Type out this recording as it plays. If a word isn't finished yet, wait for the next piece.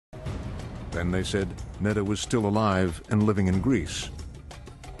Then they said Neda was still alive and living in Greece.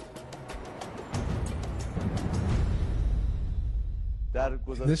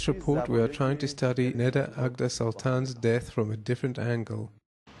 In this report, we are trying to study Neda Agda Sultan's death from a different angle.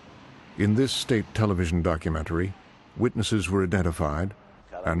 In this state television documentary, witnesses were identified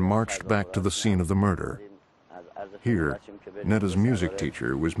and marched back to the scene of the murder. Here, Neda's music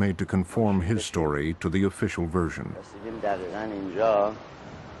teacher was made to conform his story to the official version.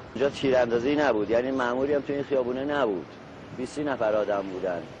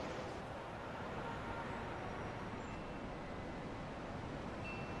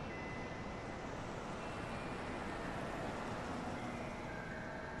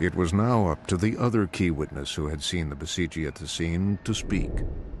 It was now up to the other key witness who had seen the Basiji at the scene to speak.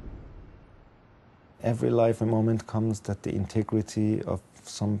 Every life a moment comes that the integrity of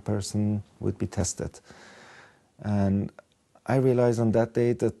some person would be tested. And I realized on that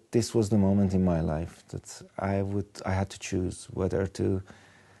day that this was the moment in my life that I had to choose whether to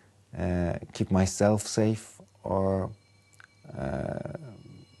keep myself safe or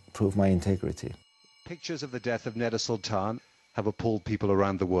prove my integrity. Pictures of the death of Neda Sultan have appalled people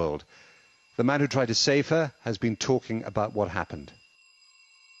around the world. The man who tried to save her has been talking about what happened.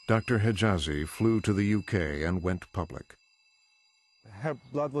 Dr. Hejazi flew to the UK and went public. Her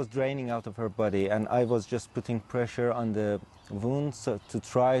blood was draining out of her body, and I was just putting pressure on the wounds to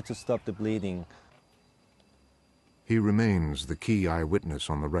try to stop the bleeding. He remains the key eyewitness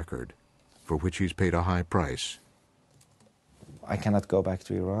on the record, for which he's paid a high price. I cannot go back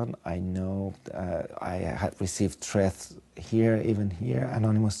to Iran. I know I have received threats here, even here,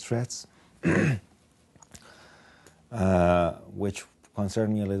 anonymous threats, which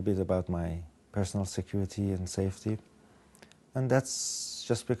concern me a little bit about my personal security and safety. And that's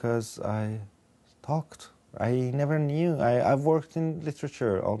just because I talked. I never knew. I've worked in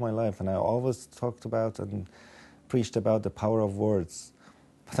literature all my life, and I always talked about and preached about the power of words.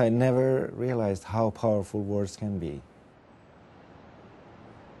 But I never realized how powerful words can be.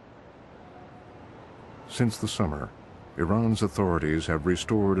 Since the summer, Iran's authorities have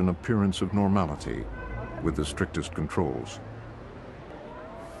restored an appearance of normality with the strictest controls.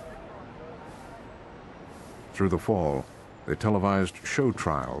 Through the fall, they televised show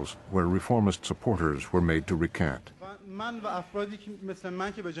trials where reformist supporters were made to recant. من و افرادی که مثل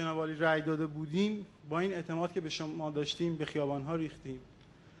من که به جناب عالی رأی داده بودیم با این اعتماد که به شما داشتیم به خیابان‌ها ریختیم.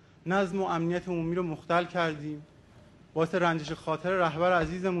 نظم و امنیت عمومی رو مختل کردیم. باعث رنجش خاطر رهبر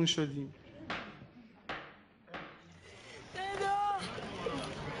عزیزمون شدیم.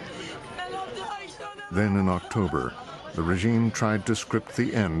 Then in October, the regime tried to script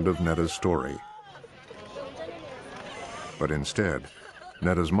the end of Neda's story. But instead,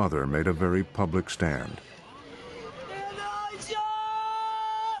 Neda's mother made a very public stand.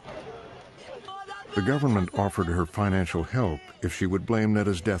 The government offered her financial help if she would blame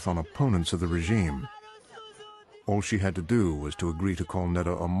Neda's death on opponents of the regime. All she had to do was to agree to call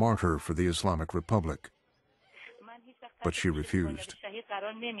Neda a martyr for the Islamic Republic. But she refused.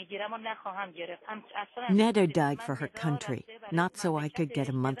 Neda died for her country, not so I could get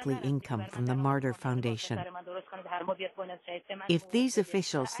a monthly income from the Martyr Foundation. If these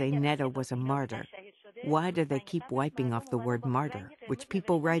officials say Neda was a martyr, why do they keep wiping off the word martyr, which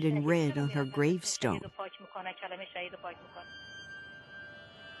people write in red on her gravestone?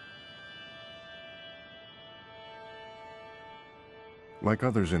 Like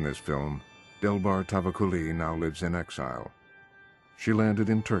others in this film, Delbar Tavakoli now lives in exile. She landed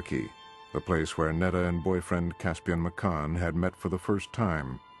in Turkey, the place where Neda and boyfriend Caspian Makan had met for the first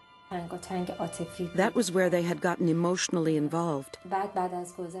time. That was where they had gotten emotionally involved.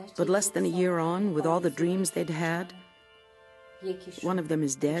 But less than a year on, with all the dreams they'd had, one of them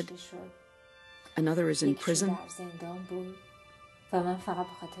is dead, another is in prison,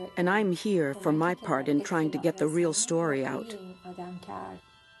 and I'm here for my part in trying to get the real story out.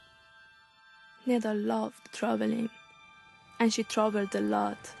 Neda loved traveling, and she traveled a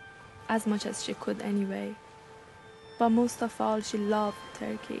lot, as much as she could anyway. But most of all, she loved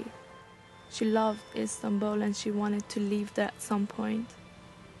Turkey. She loved Istanbul, and she wanted to leave there at some point.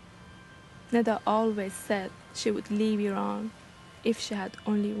 Neda always said she would leave Iran if she had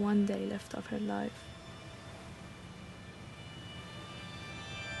only one day left of her life.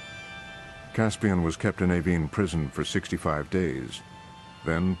 Caspian was kept in Evin prison for 65 days,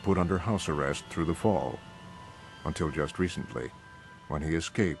 then put under house arrest through the fall, until just recently, when he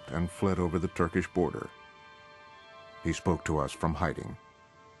escaped and fled over the Turkish border. He spoke to us from hiding.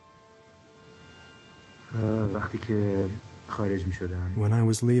 When I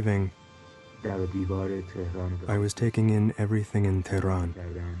was leaving, I was taking in everything in Tehran.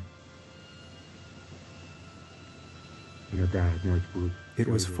 It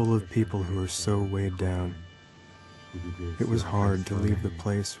was full of people who were so weighed down. It was hard to leave the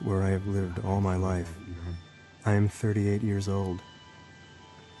place where I have lived all my life. I am 38 years old.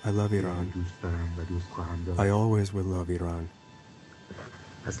 I love Iran. I always will love Iran.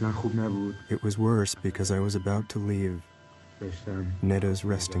 It was worse because I was about to leave Neda's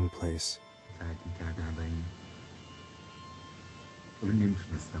resting place.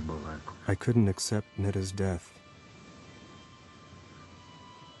 I couldn't accept Neda's death.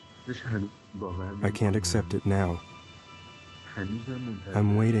 I can't accept it now.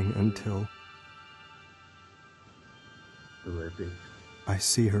 I'm waiting until I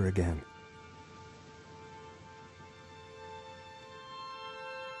see her again.